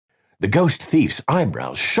The ghost thief's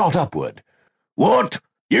eyebrows shot upward. "What?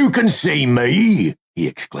 You can see me?" he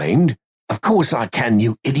exclaimed. "Of course I can,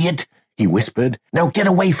 you idiot," he whispered. "Now get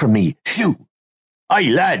away from me. Shoo!" "Hey,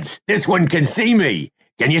 lads, this one can see me.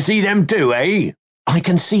 Can you see them too, eh?" "I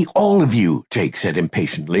can see all of you," Jake said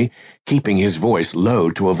impatiently, keeping his voice low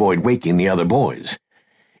to avoid waking the other boys.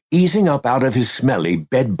 Easing up out of his smelly,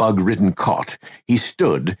 bed-bug-ridden cot, he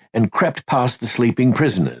stood and crept past the sleeping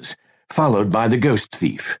prisoners, followed by the ghost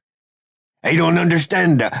thief. "I don't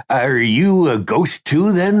understand. Are you a ghost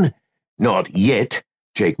too, then?" "Not yet,"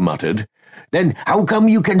 Jake muttered. "Then how come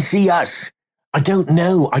you can see us?" "I don't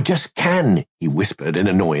know. I just can," he whispered in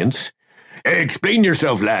annoyance. "Explain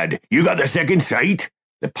yourself, lad. You got the second sight?"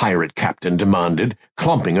 the pirate captain demanded,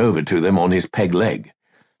 clumping over to them on his peg leg.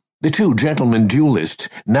 The two gentlemen duelists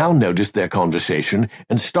now noticed their conversation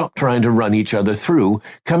and stopped trying to run each other through,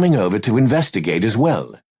 coming over to investigate as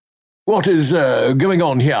well. "What is going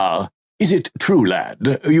on here? Is it true,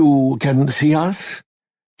 lad? You can see us?"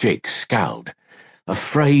 Jake scowled.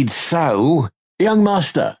 "Afraid so. Young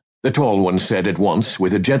master," the tall one said at once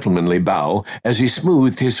with a gentlemanly bow as he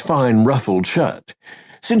smoothed his fine ruffled shirt.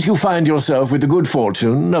 "Since you find yourself with the good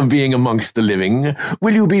fortune of being amongst the living,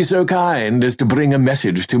 will you be so kind as to bring a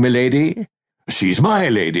message to milady?" "She's my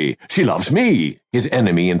lady. She loves me," his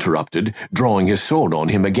enemy interrupted, drawing his sword on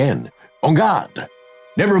him again. "En garde."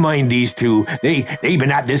 "Never mind these two. They've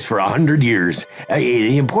been at this for 100 years.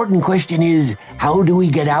 The important question is, how do we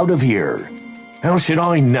get out of here?" "How should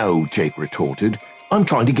I know?" Jake retorted. "I'm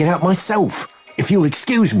trying to get out myself. If you'll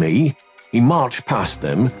excuse me." He marched past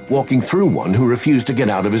them, walking through one who refused to get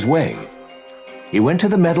out of his way. He went to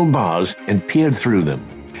the metal bars and peered through them,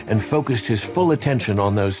 and focused his full attention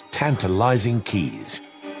on those tantalizing keys.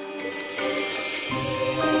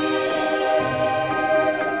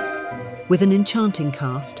 With an enchanting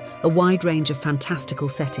cast, a wide range of fantastical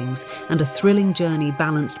settings, and a thrilling journey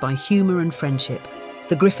balanced by humour and friendship,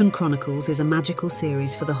 The Gryphon Chronicles is a magical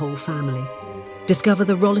series for the whole family. Discover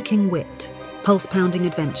the rollicking wit, pulse-pounding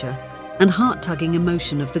adventure, and heart-tugging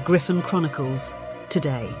emotion of The Gryphon Chronicles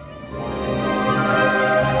today.